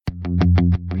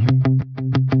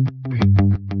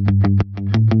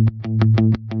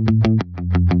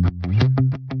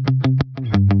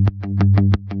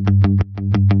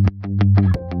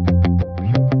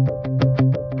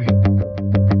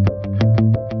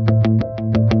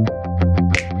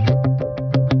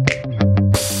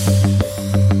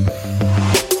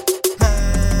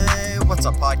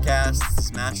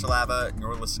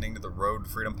listening to the Road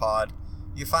Freedom Pod.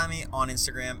 You find me on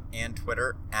Instagram and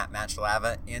Twitter at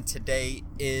MatchLava, and today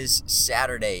is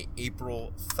Saturday,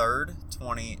 April 3rd,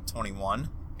 2021,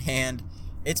 and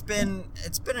it's been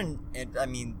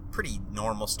pretty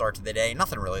normal start to the day,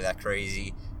 nothing really that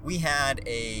crazy. We had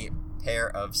a pair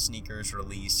of sneakers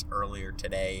release earlier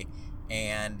today,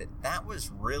 and that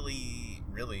was really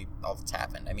all that's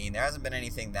happened. I mean, there hasn't been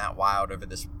anything that wild over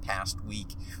this past week.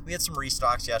 We had some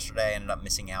restocks yesterday I ended up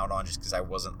missing out on just because I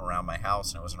wasn't around my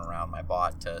house and I wasn't around my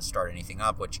bot to start anything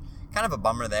up, which kind of a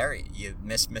bummer there. You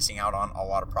missing out on a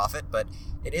lot of profit, but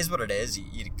it is what it is.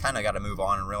 You kind of got to move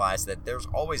on and realize that there's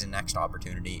always a next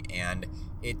opportunity, and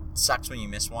it sucks when you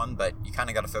miss one, but you kind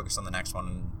of got to focus on the next one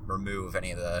and remove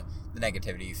any of the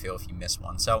negativity you feel if you miss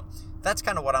one. So that's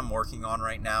kind of what I'm working on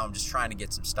right now. I'm just trying to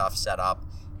get some stuff set up,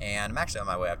 and I'm actually on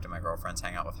my way up to my girlfriend's,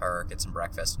 hang out with her, get some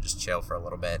breakfast, and just chill for a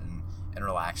little bit and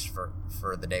relax for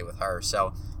the day with her.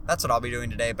 So that's what I'll be doing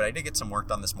today, but I did get some work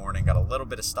done this morning, got a little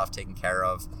bit of stuff taken care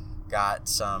of, got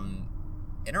some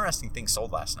interesting things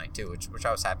sold last night too, which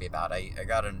I was happy about. I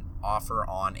got an offer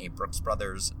on a Brooks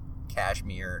Brothers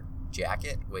cashmere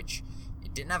jacket, which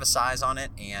it didn't have a size on it,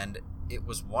 and it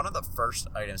was one of the first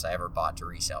items I ever bought to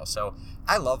resell. So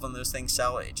I love when those things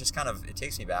sell. It just it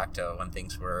takes me back to when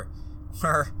things were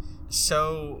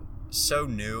so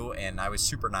new, and I was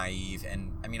super naive.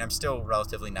 And I mean, I'm still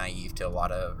relatively naive to a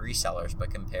lot of resellers,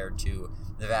 but compared to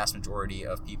the vast majority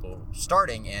of people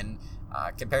starting in,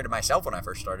 compared to myself when I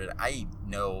first started, I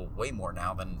know way more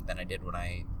now than I did when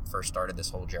I first started this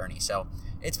whole journey. So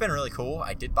it's been really cool.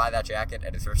 I did buy that jacket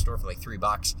at a thrift store for like $3.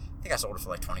 I think I sold it for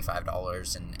like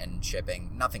 $25 and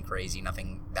shipping. Nothing crazy,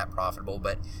 nothing that profitable,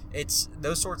 but it's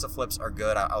those sorts of flips are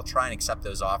good. I'll try and accept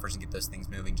those offers and get those things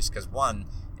moving, just because one,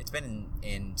 it's been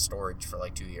in storage for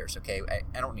like 2 years. Okay,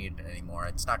 I don't need it anymore.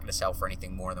 It's not going to sell for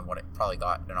anything more than what it probably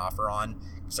got an offer on,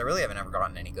 because I really haven't ever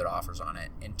gotten any good offers on it.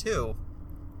 And two,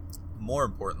 more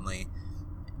importantly,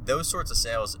 those sorts of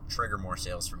sales trigger more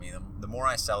sales for me. The more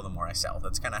I sell, the more I sell.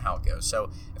 That's kind of how it goes.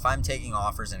 So if I'm taking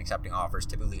offers and accepting offers,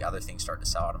 typically other things start to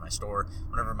sell out of my store.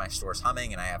 Whenever my store's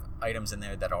humming and I have items in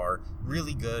there that are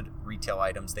really good retail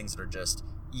items, things that are just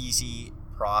easy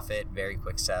profit, very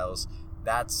quick sales,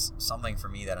 that's something for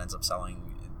me that ends up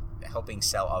helping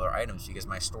sell other items, because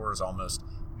my store is almost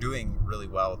doing really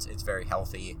well. It's very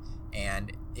healthy,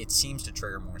 and it seems to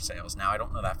trigger more sales. Now, I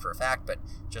don't know that for a fact, but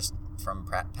just from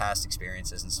past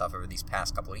experiences and stuff over these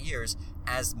past couple of years,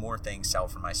 as more things sell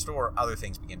from my store, other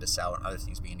things begin to sell and other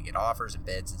things begin to get offers and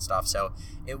bids and stuff. So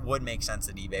it would make sense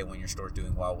that eBay, when your store's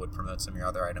doing well, would promote some of your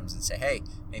other items and say, hey,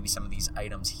 maybe some of these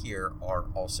items here are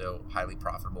also highly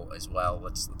profitable as well.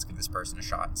 Let's give this person a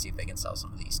shot and see if they can sell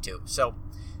some of these too. So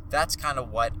that's kind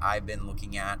of what I've been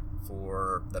looking at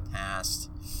for the past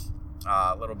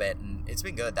little bit, and it's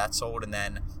been good. That sold, and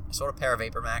then I sold a pair of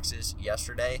Vapor Maxes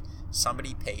yesterday.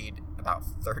 Somebody paid about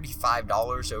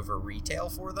 $35 over retail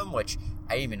for them, which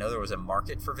I didn't even know there was a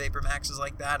market for Vapor Maxes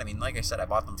like that. I mean, like I said, I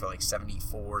bought them for like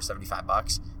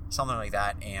 $75, something like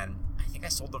that, and I think I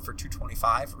sold them for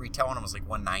 $225. Retail on them was like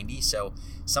 $190, so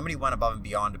somebody went above and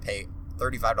beyond to pay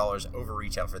 $35 over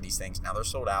retail for these things. Now they're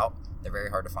sold out. They're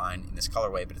very hard to find in this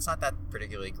colorway, but it's not that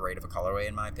particularly great of a colorway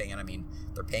in my opinion. I mean,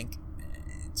 they're pink.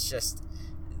 It's just,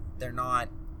 they're not,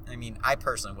 I mean, I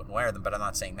personally wouldn't wear them, but I'm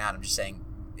not saying that. I'm just saying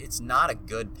it's not a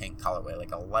good pink colorway,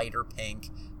 like a lighter pink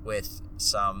with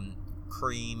some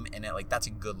cream in it. Like, that's a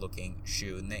good looking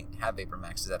shoe, and they have Vapor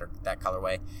Maxes that are that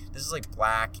colorway. This is like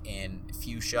black and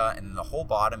fuchsia, and the whole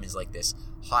bottom is like this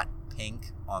hot pink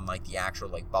on like the actual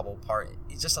like bubble part.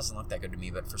 It just doesn't look that good to me,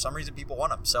 but for some reason people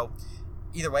want them. So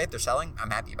either way, if they're selling, I'm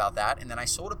happy about that. And then I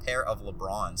sold a pair of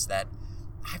LeBrons that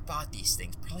I bought these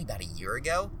things probably about a year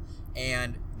ago,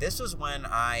 and this was when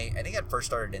I think I first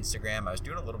started Instagram. I was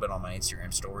doing a little bit on my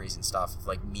Instagram stories and stuff of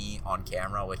like me on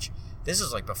camera, which this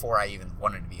was like before I even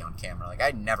wanted to be on camera. Like,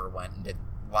 I never went and did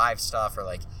live stuff or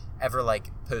like ever like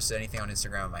posted anything on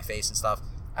Instagram with my face and stuff.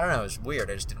 I don't know, it was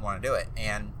weird. I just didn't want to do it.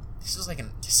 And this was like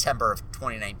in December of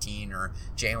 2019 or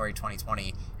January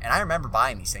 2020, and I remember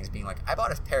buying these things being like, I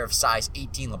bought a pair of size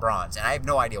 18 LeBrons, and I have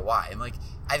no idea why. I'm like,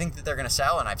 I think that they're going to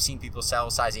sell, and I've seen people sell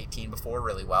size 18 before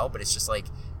really well, but it's just like,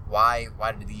 why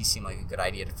did these seem like a good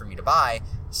idea for me to buy?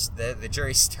 The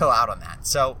jury's still out on that.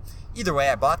 So either way,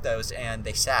 I bought those, and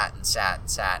they sat,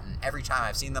 and every time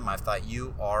I've seen them, I've thought,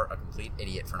 you are a complete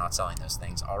idiot for not selling those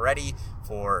things already,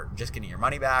 for just getting your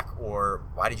money back, or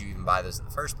why did you even buy those in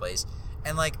the first place?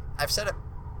 And like, I've said it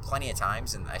plenty of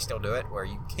times, and I still do it, where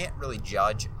you can't really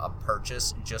judge a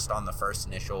purchase just on the first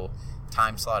initial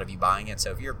time slot of you buying it.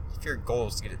 So if your goal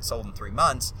is to get it sold in 3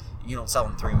 months, you don't sell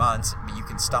in 3 months, but you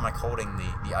can stomach holding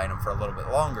the item for a little bit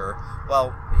longer.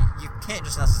 Well, you can't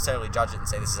just necessarily judge it and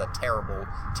say this is a terrible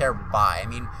buy. I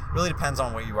mean, it really depends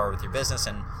on where you are with your business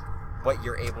and what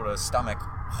you're able to stomach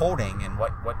holding, and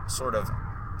what sort of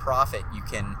profit you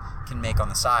can make on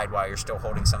the side while you're still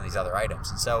holding some of these other items.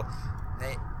 And so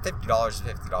 $50 is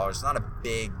 $50. It's not a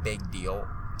big deal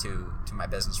to my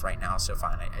business right now, so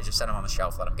fine. I just set them on the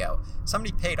shelf, let them go.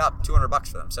 Somebody paid up $200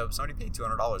 for them. So somebody paid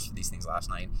 $200 for these things last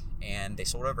night, and they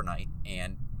sold overnight,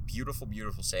 and beautiful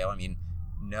sale. I mean,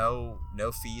 no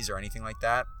fees or anything like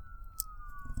that.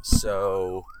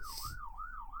 So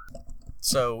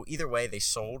either way, they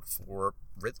sold for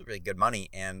really good money.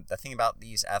 And the thing about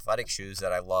these athletic shoes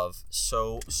that I love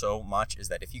so much is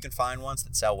that if you can find ones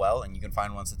that sell well, and you can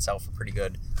find ones that sell for pretty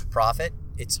good profit,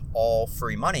 it's all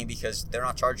free money, because they're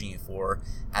not charging you for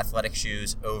athletic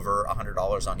shoes over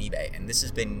 $100 on eBay. And this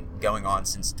has been going on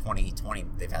since 2020.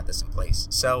 They've had this in place.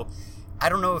 So I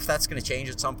don't know if that's going to change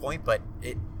at some point, but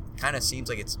it kind of seems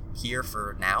like it's here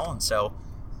for now. And so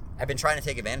I've been trying to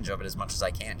take advantage of it as much as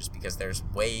I can, just because there's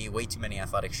way too many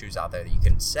athletic shoes out there that you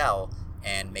can sell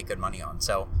and make good money on.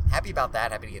 So happy about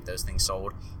that. Happy to get those things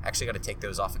sold. Actually got to take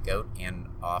those off of GOAT and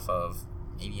off of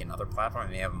maybe another platform.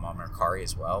 I may have them on Mercari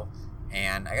as well.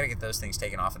 And I got to get those things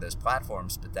taken off of those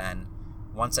platforms. But then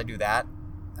once I do that,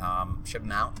 ship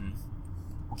them out, and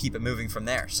we'll keep it moving from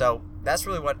there. So that's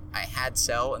really what I had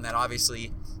sell. And then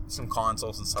obviously some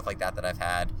consoles and stuff like that I've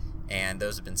had, and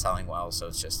those have been selling well. So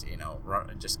it's just,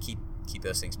 just keep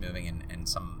those things moving, and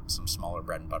some smaller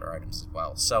bread and butter items as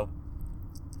well. So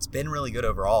it's been really good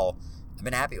overall. I've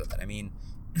been happy with it. I mean,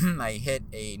 I hit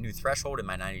a new threshold in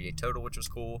my 90-day total, which was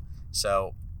cool.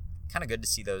 So kind of good to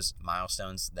see those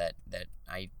milestones that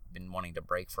I've been wanting to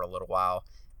break for a little while.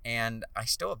 And I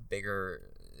still have bigger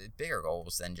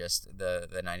goals than just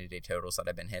the 90-day totals that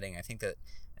I've been hitting. I think that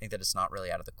it's not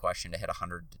really out of the question to hit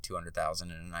 100 to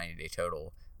 200,000 in a 90-day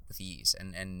total with ease,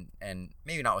 and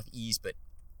maybe not with ease, but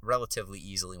relatively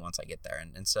easily once I get there.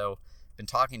 And so been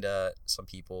talking to some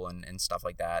people and stuff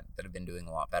like that have been doing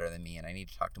a lot better than me, and I need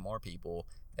to talk to more people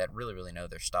that really know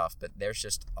their stuff. But there's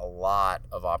just a lot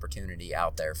of opportunity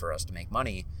out there for us to make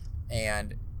money,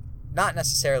 and not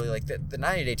necessarily like the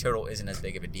 90-day total isn't as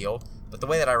big of a deal, but the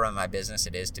way that I run my business,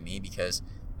 it is to me, because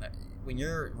when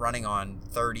you're running on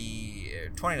 20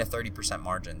 to 30%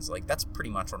 margins, like that's pretty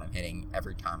much what I'm hitting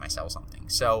every time I sell something.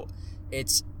 So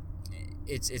it's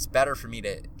better for me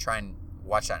to try and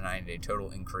watch that 90-day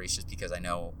total increase, just because I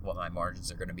know what my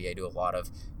margins are going to be. I do a lot of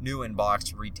new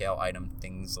in-box retail item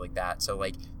things like that. So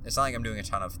like, it's not like I'm doing a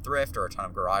ton of thrift or a ton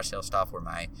of garage sale stuff where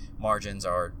my margins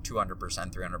are 200%,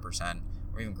 300%,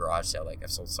 or even garage sale. Like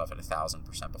I've sold stuff at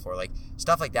 1,000% before. Like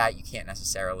stuff like that, you can't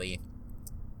equate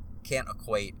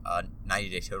a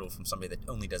 90-day total from somebody that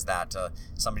only does that to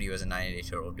somebody who has a 90-day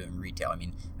total of doing retail. I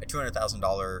mean, a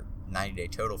 $200,000 90-day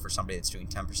total for somebody that's doing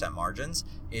 10% margins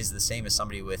is the same as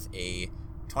somebody with a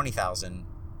 $20,000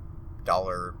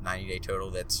 90-day total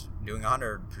that's doing 100%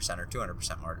 or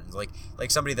 200% margins.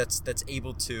 Like somebody that's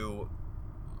able to,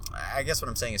 I guess what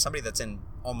I'm saying is somebody that's in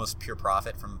almost pure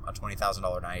profit from a $20,000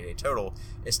 90-day total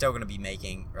is still going to be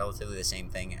making relatively the same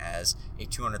thing as a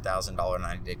 $200,000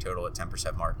 90-day total at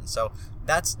 10% margin. So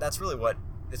that's really what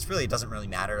it doesn't really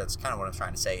matter. That's kind of what I'm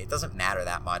trying to say. It doesn't matter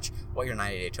that much what your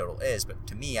 90-day total is, but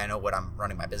to me, I know what I'm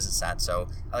running my business at, so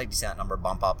I like to see that number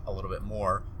bump up a little bit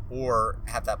more, or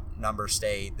have that number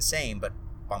stay the same but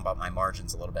bump up my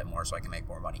margins a little bit more so I can make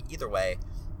more money. Either way,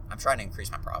 I'm trying to increase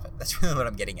my profit. That's really what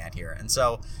I'm getting at here. And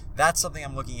so that's something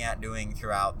I'm looking at doing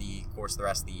throughout the course of the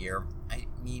rest of the year. I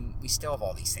mean, we still have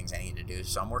all these things I need to do,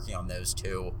 so I'm working on those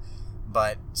too.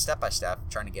 But step by step,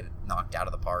 trying to get it knocked out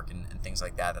of the park and things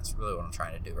like that. That's really what I'm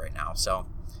trying to do right now. So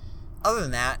other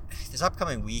than that, this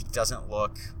upcoming week doesn't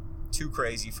look too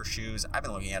crazy for shoes. I've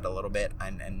been looking at it a little bit,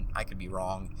 and I could be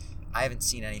wrong. I haven't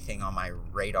seen anything on my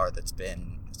radar that's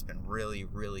been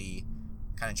really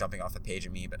kind of jumping off the page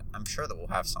at me, but I'm sure that we'll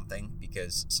have something,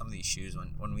 because some of these shoes,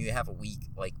 when we have a week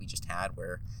like we just had,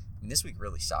 where, I mean, this week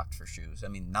really sucked for shoes. I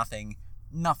mean, nothing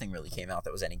really came out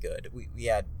that was any good. We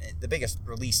had the biggest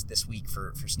release this week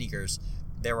for sneakers.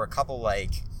 There were a couple, I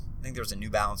think there was a New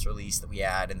Balance release that we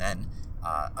had, and then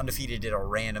Undefeated did a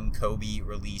random Kobe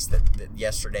release that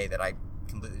yesterday that I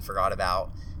completely forgot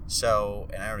about. So,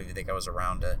 and I don't even think I was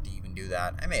around to even do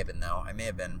that. I may have been, though. I may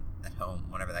have been at home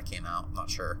whenever that came out. I'm not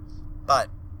sure. But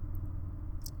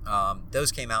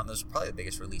those came out, and those were probably the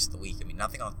biggest release of the week. I mean,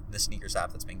 nothing on the sneakers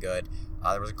app that's been good.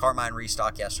 There was a Carmine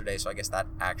restock yesterday, so I guess that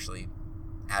actually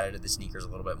added to the sneakers a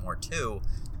little bit more too.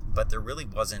 but there really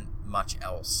wasn't much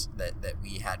else that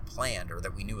we had planned or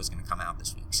that we knew was going to come out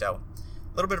this week. So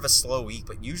a little bit of a slow week,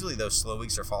 but usually those slow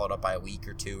weeks are followed up by a week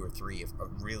or 2 or 3 of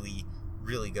really,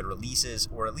 really good releases,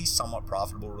 or at least somewhat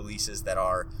profitable releases that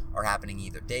are happening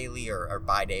either daily or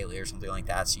bi-daily or something like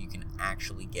that, so you can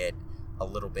actually get a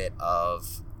little bit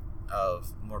of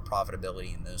more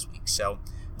profitability in those weeks. So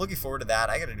looking forward to that.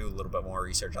 I got to do a little bit more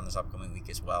research on this upcoming week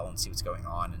as well and see what's going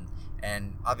on.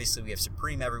 And obviously we have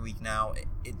Supreme every week now.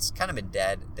 It's kind of been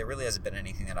dead. There really hasn't been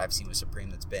anything that I've seen with Supreme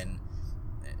that's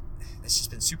just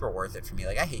been super worth it for me.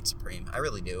 Like, I hate Supreme. I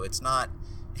really do. It's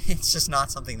just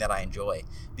not something that I enjoy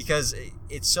because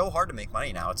it's so hard to make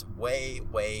money now. It's way,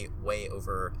 way, way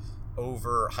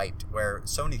overhyped, where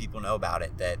so many people know about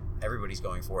it that everybody's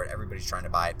going for it. Everybody's trying to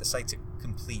buy it. The site's a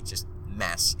complete just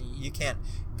mess. You can't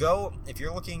go, if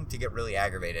you're looking to get really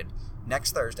aggravated,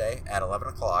 next Thursday at 11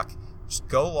 o'clock, just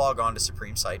go log on to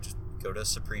Supreme site. Just go to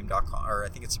supreme.com, or I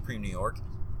think it's Supreme New York.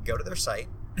 Go to their site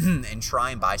and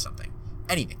try and buy something.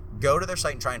 Anything. Go to their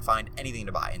site and try and find anything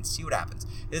to buy and see what happens.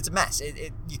 It's a mess.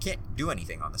 You can't do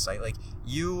anything on the site. Like,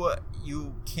 you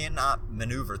cannot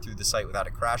maneuver through the site without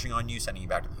it crashing on you, sending you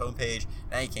back to the homepage.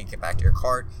 Now you can't get back to your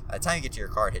cart. By the time you get to your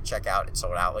cart, hit checkout, it's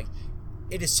sold out. Like,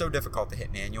 it is so difficult to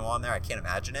hit manual on there. I can't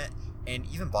imagine it. And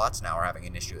even bots now are having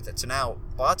an issue with it. So now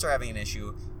bots are having an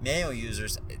issue. Manual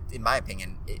users, in my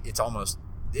opinion, it's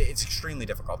extremely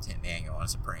difficult to hit manual on a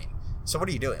Supreme. So what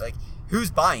are you doing? Like,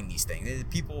 who's buying these things? The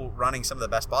people running some of the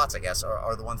best bots, I guess,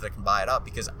 are the ones that can buy it up,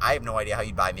 because I have no idea how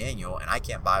you buy manual, and I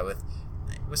can't buy with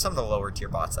some of the lower tier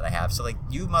bots that I have. So, like,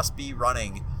 you must be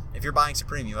running, if you're buying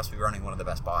Supreme, you must be running one of the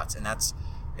best bots. And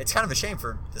it's kind of a shame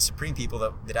for the Supreme people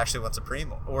that actually want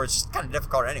Supreme, or it's just kind of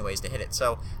difficult anyways to hit it.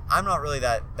 So I'm not really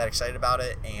that excited about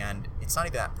it, and it's not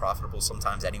even that profitable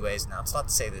sometimes anyways. Now, it's not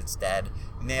to say that it's dead.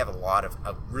 And they have a lot of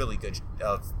really good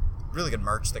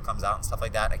merch that comes out and stuff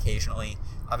like that occasionally.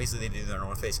 Obviously, they do their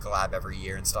North Face collab every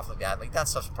year and stuff like that. Like, that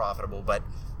stuff's profitable, but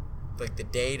like the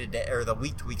day-to-day or the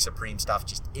week-to-week Supreme stuff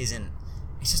just isn't.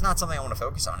 It's just not something I want to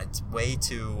focus on. It's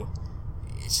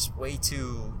just way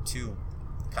too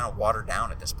kind of watered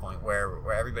down at this point, where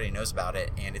everybody knows about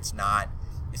it, and it's not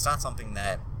something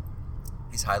that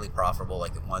is highly profitable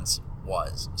like it once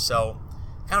was. So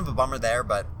kind of a bummer there,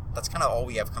 but that's kind of all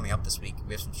we have coming up this week.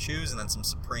 We have some shoes and then some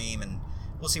Supreme, and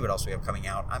we'll see what else we have coming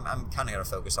out. I'm kind of going to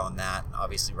focus on that,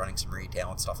 obviously running some retail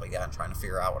and stuff like that, and trying to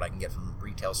figure out what I can get from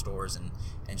retail stores, and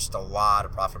just a lot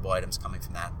of profitable items coming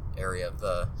from that area of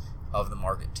the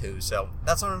market too. So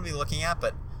that's what I'm going to be looking at,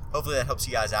 but hopefully that helps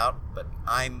you guys out. But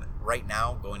I'm right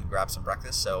now going to grab some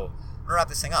breakfast, so I'm going to wrap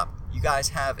this thing up. You guys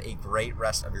have a great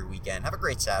rest of your weekend. Have a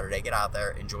great Saturday. Get out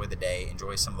there, enjoy the day,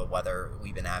 enjoy some of the weather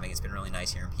we've been having. It's been really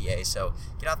nice here in PA, so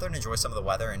get out there and enjoy some of the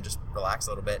weather and just relax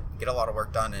a little bit, get a lot of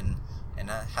work done, and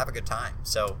have a good time.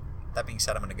 So that being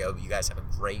said, I'm going to go. You guys have a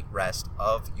great rest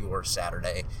of your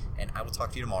Saturday, and I will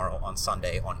talk to you tomorrow on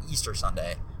Sunday, on Easter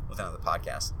Sunday, with another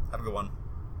podcast. Have a good one.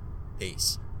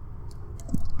 Peace.